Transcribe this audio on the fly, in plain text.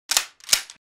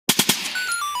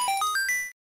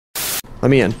Let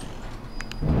me in.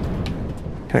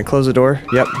 Can I close the door?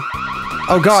 Yep.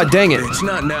 Oh god, dang it! It's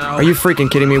not now. Are you freaking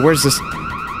kidding me? Where's this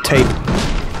tape?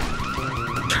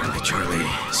 Charlie.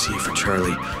 C for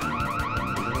Charlie.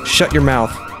 Shut your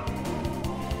mouth.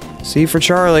 C for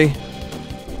Charlie.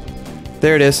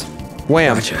 There it is.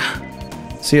 Wham. Gotcha.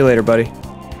 See you later, buddy.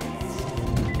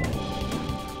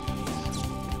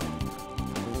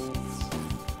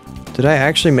 Did I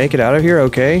actually make it out of here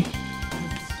okay?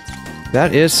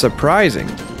 That is surprising.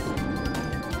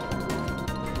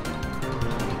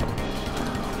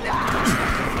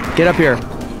 Get up here.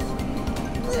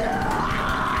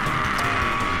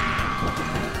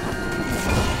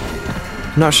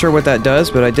 I'm not sure what that does,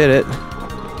 but I did it.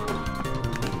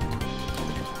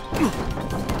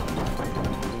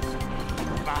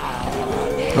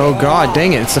 Oh god,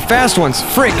 dang it, it's the fast ones.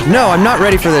 Frick, no, I'm not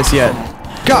ready for this yet.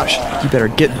 Gosh, you better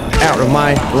get out of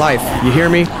my life. You hear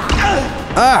me?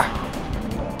 Ah!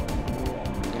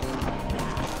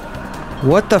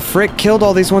 What the frick killed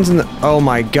all these ones in the... Oh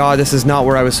my god, this is not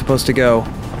where I was supposed to go.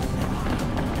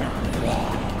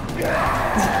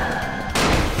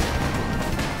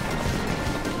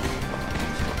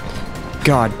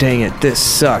 God dang it, this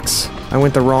sucks. I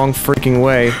went the wrong freaking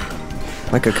way.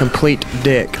 Like a complete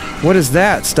dick. What is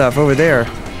that stuff over there?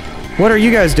 What are you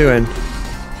guys doing?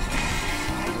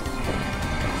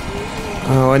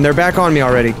 Oh, and they're back on me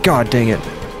already. God dang it.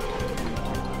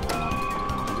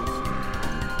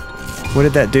 What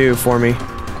did that do for me?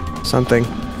 Something.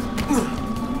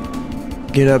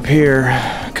 Get up here.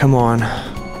 Come on.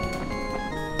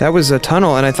 That was a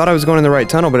tunnel, and I thought I was going in the right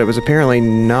tunnel, but it was apparently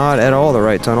not at all the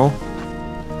right tunnel.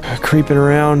 Creeping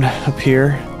around up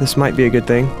here. This might be a good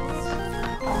thing.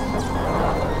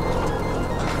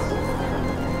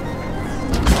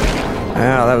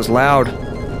 Wow, that was loud.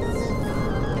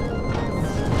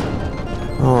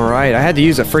 Alright, I had to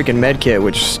use a freaking medkit,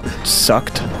 which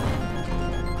sucked.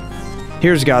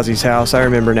 Here's Gazi's house, I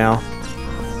remember now.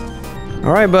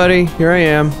 Alright, buddy, here I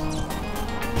am.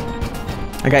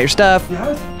 I got your stuff.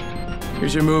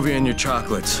 Here's your movie and your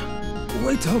chocolates.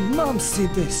 Wait till Mom see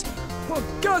this. Oh,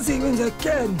 Gazi wins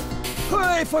again.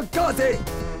 Hooray for Gazi!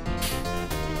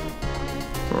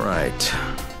 Right.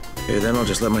 Okay, then I'll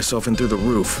just let myself in through the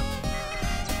roof.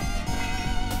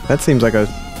 That seems like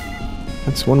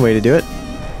that's one way to do it.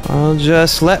 I'll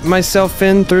just let myself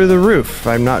in through the roof.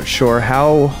 I'm not sure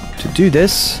how to do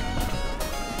this,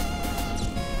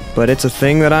 but it's a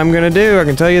thing that I'm gonna do, I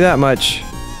can tell you that much.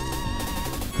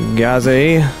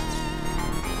 Gazi.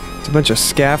 It's a bunch of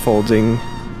scaffolding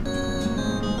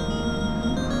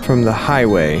from the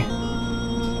highway.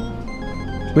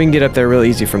 We can get up there real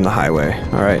easy from the highway.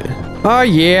 Alright. Oh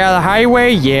yeah, the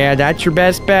highway? Yeah, that's your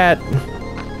best bet.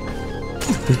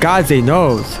 Gazi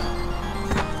knows.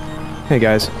 Hey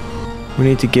guys. We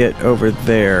need to get over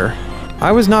there.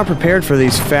 I was not prepared for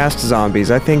these fast zombies.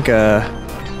 I think,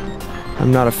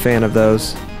 I'm not a fan of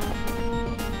those.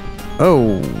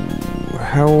 Oh.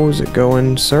 How's it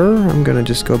going, sir? I'm gonna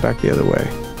just go back the other way.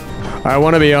 I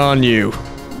want to be on you.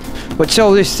 What's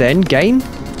all this then, game?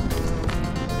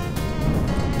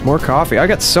 More coffee. I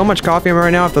got so much coffee in me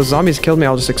right now. If those zombies killed me,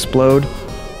 I'll just explode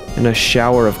in a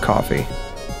shower of coffee.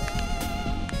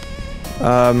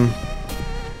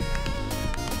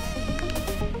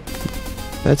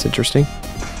 That's interesting.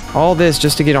 All this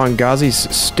just to get on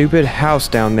Gazi's stupid house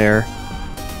down there.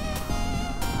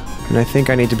 And I think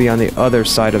I need to be on the other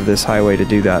side of this highway to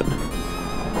do that.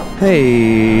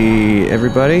 Hey,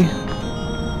 everybody.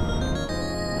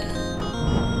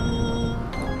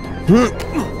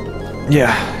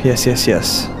 Yeah,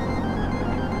 yes.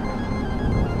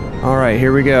 Alright,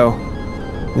 here we go.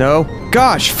 No.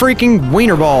 Gosh, freaking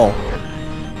wiener ball!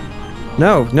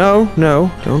 No,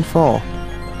 don't fall.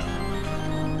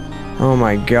 Oh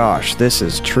my gosh, this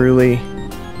is truly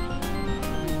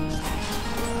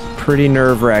pretty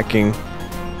nerve-wracking.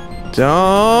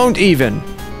 Don't even!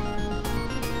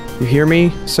 You hear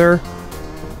me, sir?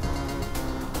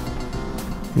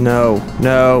 No.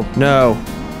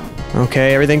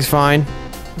 Okay, everything's fine.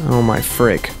 Oh my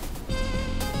frick.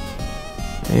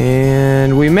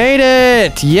 And we made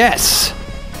it! Yes!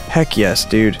 Heck yes,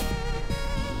 dude.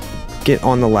 Get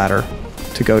on the ladder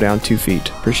to go down 2 feet.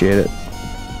 Appreciate it.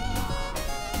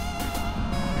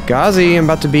 Gazi, I'm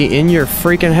about to be in your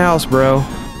freaking house, bro.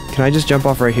 Can I just jump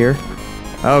off right here?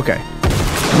 Okay.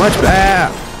 Much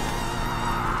better.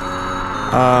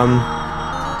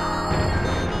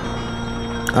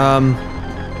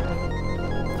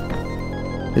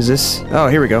 Is this? Oh,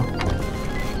 here we go.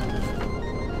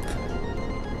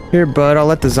 Here, bud, I'll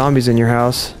let the zombies in your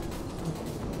house.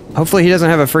 Hopefully he doesn't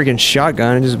have a freaking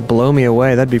shotgun and just blow me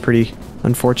away. That'd be pretty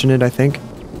unfortunate, I think.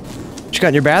 What you got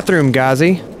in your bathroom,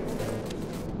 Gazi?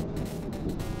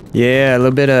 Yeah, a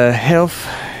little bit of health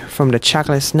from the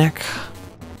chocolate snack.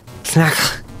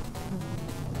 Snack.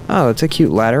 Oh, it's a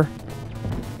cute ladder.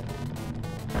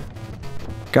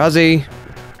 Gazi.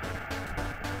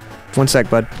 1 sec,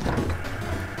 bud.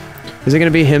 Is it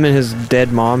gonna be him and his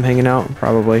dead mom hanging out?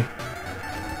 Probably.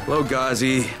 Hello,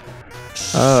 Gazi.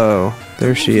 Oh,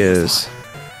 there she is.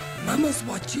 Mama's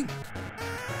watching.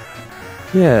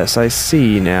 Yes, I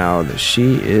see now that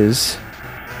she is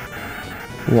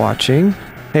watching.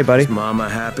 Hey, buddy. Is Mama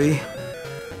happy?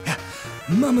 Yeah,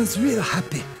 Mama's real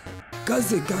happy.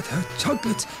 Gazi got her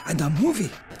chocolates and a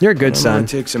movie. You're a good I'm son. gonna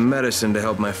take some medicine to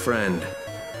help my friend.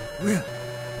 Well,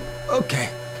 okay.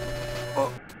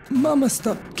 Oh, Mama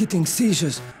stopped getting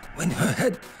seizures when her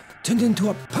head turned into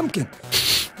a pumpkin.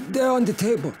 They're on the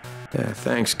table. Yeah,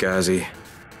 thanks, Gazi.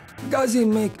 Gazi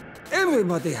make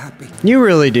everybody happy. You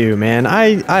really do, man.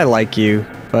 I like you,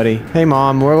 buddy. Hey,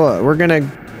 Mom, we're gonna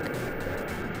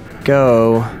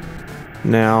go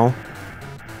now.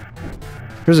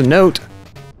 There's a note.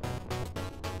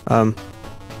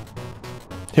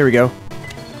 Here we go.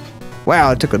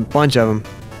 Wow, I took a bunch of them.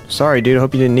 Sorry, dude. I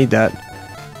hope you didn't need that.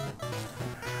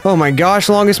 Oh my gosh,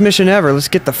 longest mission ever. Let's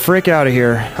get the frick out of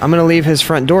here. I'm gonna leave his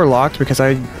front door locked because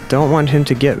I don't want him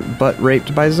to get butt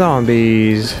raped by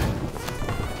zombies.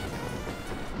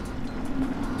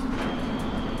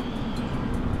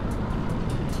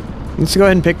 Let's go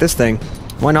ahead and pick this thing.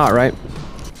 Why not, right?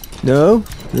 No?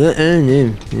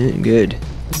 No. Good.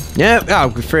 Yep.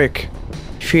 Oh, frick.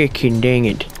 Frickin' dang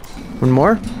it. One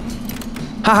more?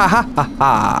 Ha ha ha ha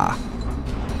ha.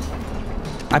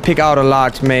 I pick out a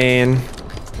lot, man.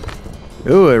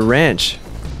 Ooh, a wrench.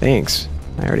 Thanks.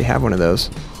 I already have one of those.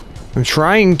 I'm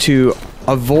trying to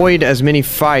avoid as many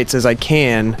fights as I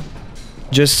can,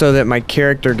 just so that my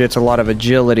character gets a lot of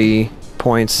agility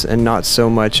points and not so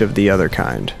much of the other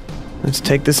kind. Let's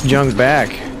take this junk back.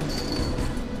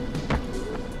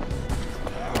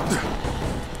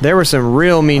 There were some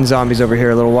real mean zombies over here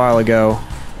a little while ago.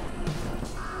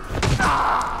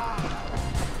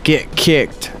 Get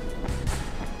kicked.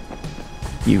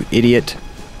 You idiot.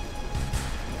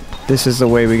 This is the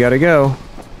way we gotta go.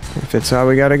 If it's how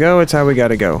we gotta go, it's how we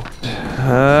gotta go.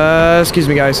 Excuse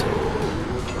me, guys.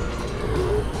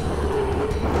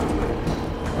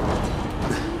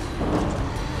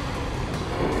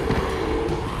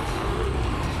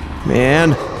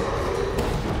 Man.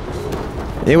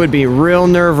 It would be real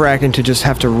nerve-wracking to just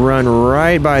have to run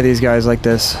right by these guys like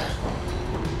this.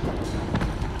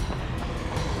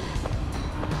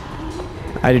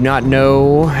 I do not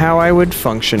know how I would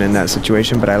function in that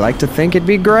situation, but I like to think it'd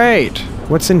be great.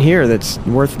 What's in here that's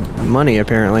worth money,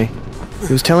 apparently?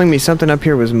 He was telling me something up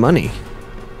here was money.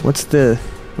 What's the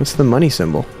money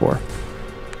symbol for?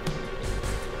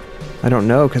 I don't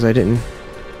know, because I didn't...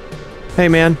 Hey,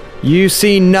 man. You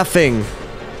see nothing.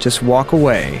 Just walk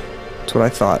away. That's what I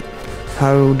thought.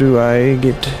 How do I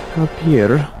get up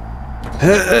here?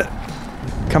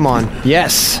 Come on.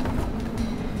 Yes.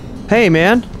 Hey,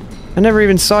 man. I never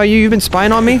even saw you. You've been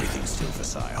spying on me? Everything's still for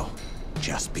sale.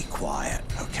 Just be quiet,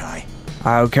 okay?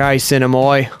 Okay,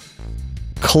 Cinemoy.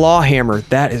 Claw hammer.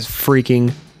 That is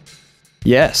freaking...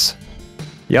 Yes.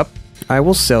 Yep. I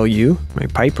will sell you my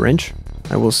pipe wrench.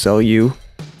 I will sell you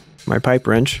my pipe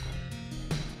wrench.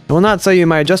 I will not sell you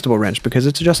my adjustable wrench because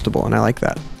it's adjustable and I like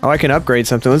that. Oh, I can upgrade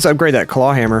something. Let's upgrade that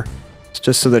claw hammer. It's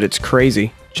just so that it's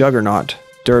crazy. Juggernaut.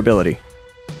 Durability.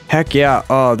 Heck yeah.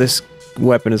 Oh, this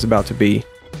weapon is about to be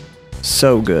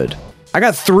so good. I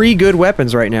got 3 good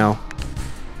weapons right now.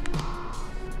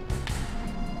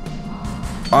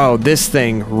 Oh, this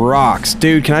thing rocks.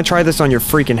 Dude, can I try this on your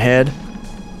freaking head?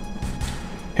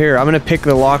 Here, I'm gonna pick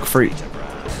the lock for you.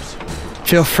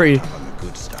 Feel free.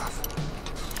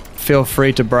 Feel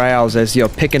free to browse as you're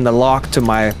picking the lock to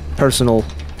my personal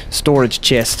storage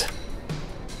chest.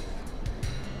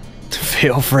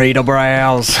 Feel free to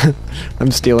browse.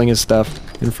 I'm stealing his stuff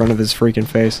in front of his freaking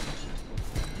face.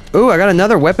 Ooh, I got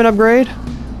another weapon upgrade.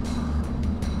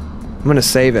 I'm gonna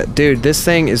save it. Dude, this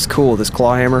thing is cool, this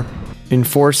claw hammer.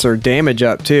 Enforcer damage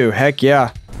up too. Heck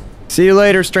yeah. See you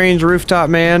later, strange rooftop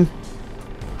man.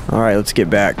 Alright, let's get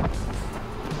back.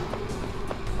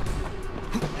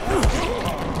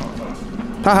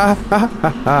 Ha ha ha ha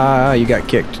ha. You got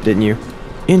kicked, didn't you?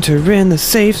 Enter in the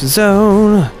safe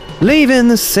zone. Leaving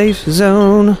the safe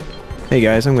zone. Hey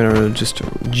guys, I'm gonna just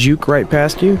juke right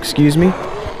past you. Excuse me.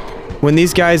 When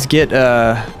these guys get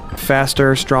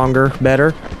faster, stronger,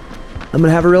 better, I'm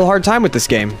gonna have a real hard time with this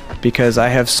game because I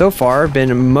have so far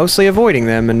been mostly avoiding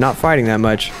them and not fighting that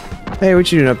much. Hey,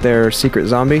 what you doing up there, secret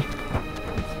zombie?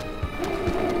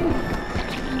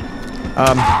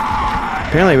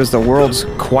 Apparently it was the world's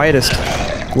quietest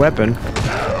weapon.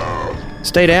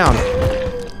 Stay down.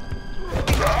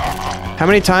 How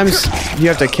many times do you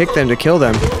have to kick them to kill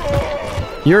them?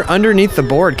 You're underneath the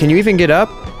board. Can you even get up?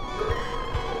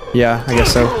 Yeah, I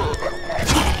guess so.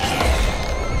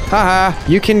 Haha,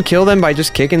 you can kill them by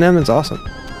just kicking them? That's awesome.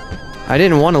 I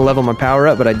didn't want to level my power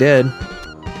up, but I did.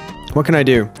 What can I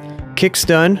do? Kick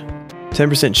stun,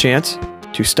 10% chance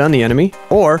to stun the enemy,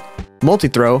 or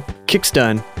multi-throw, kick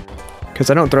stun, because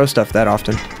I don't throw stuff that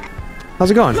often.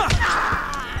 How's it going?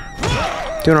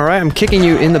 Doing alright? I'm kicking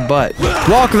you in the butt.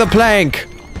 Walk the plank!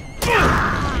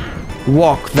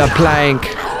 Walk the plank.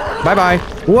 Bye-bye.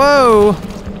 Whoa!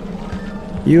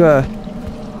 You,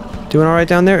 doing alright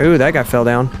down there? Ooh, that guy fell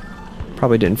down.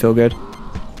 Probably didn't feel good.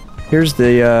 Here's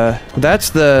the,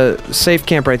 that's the safe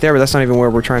camp right there, but that's not even where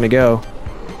we're trying to go.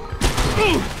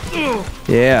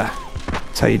 Yeah.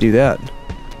 That's how you do that.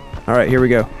 Alright, here we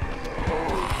go.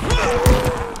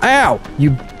 Ow!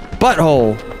 You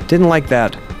butthole! Didn't like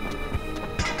that.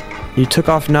 You took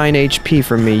off 9 HP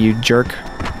from me, you jerk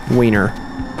wiener.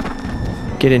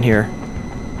 Get in here.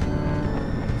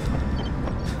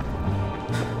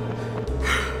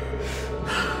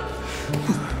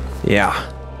 Yeah.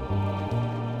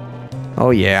 Oh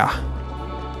yeah.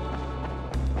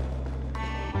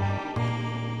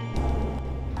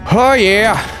 Oh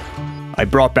yeah! I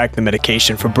brought back the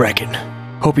medication for Brecken.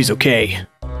 Hope he's okay.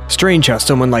 Strange how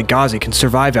someone like Gazi can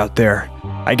survive out there.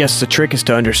 I guess the trick is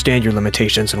to understand your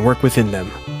limitations and work within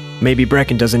them. Maybe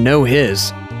Brecken doesn't know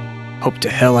his. Hope to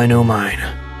hell I know mine.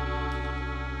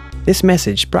 This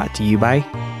message brought to you by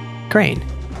Crane.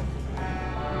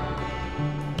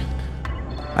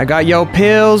 I got yo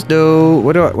pills, dude.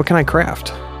 What can I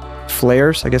craft?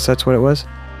 Flares? I guess that's what it was.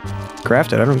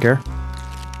 Craft it, I don't care.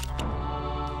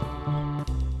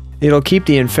 It'll keep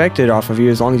the infected off of you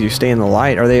as long as you stay in the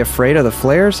light. Are they afraid of the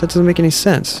flares? That doesn't make any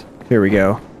sense. Here we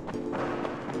go.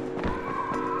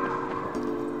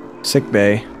 Sick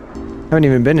bay. Haven't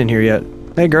even been in here yet.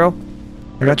 Hey girl,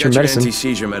 I got your medicine.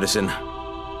 Anti-seizure medicine.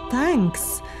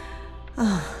 Thanks.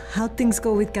 Oh, how'd things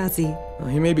go with Gazi? Well,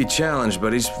 he may be challenged,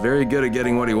 but he's very good at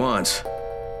getting what he wants.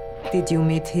 Did you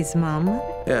meet his mom?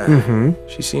 Yeah,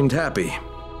 she seemed happy.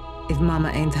 If Mama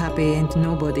ain't happy, ain't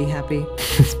nobody happy.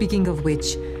 Speaking of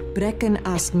which, Brecken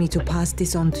asked me to pass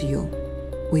this on to you,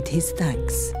 with his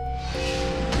thanks.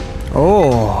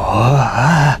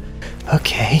 Oh,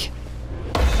 okay.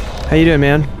 How you doing,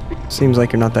 man? Seems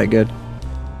like you're not that good.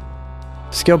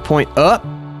 Skill point up.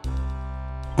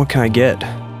 What can I get?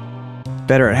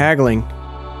 Better at haggling.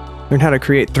 Learn how to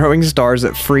create throwing stars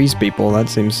that freeze people. That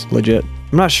seems legit.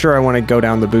 I'm not sure I want to go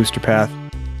down the booster path.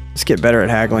 Let's get better at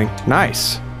haggling.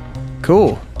 Nice.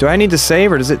 Cool. Do I need to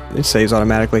save, or does it saves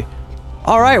automatically?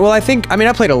 Alright, well I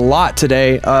played a lot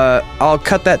today. I'll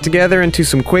cut that together into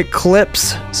some quick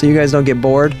clips so you guys don't get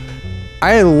bored.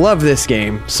 I love this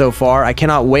game so far. I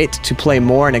cannot wait to play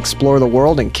more and explore the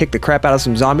world and kick the crap out of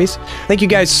some zombies. Thank you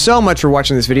guys so much for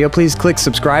watching this video. Please click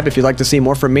subscribe if you'd like to see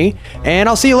more from me, and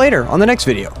I'll see you later on the next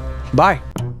video. Bye.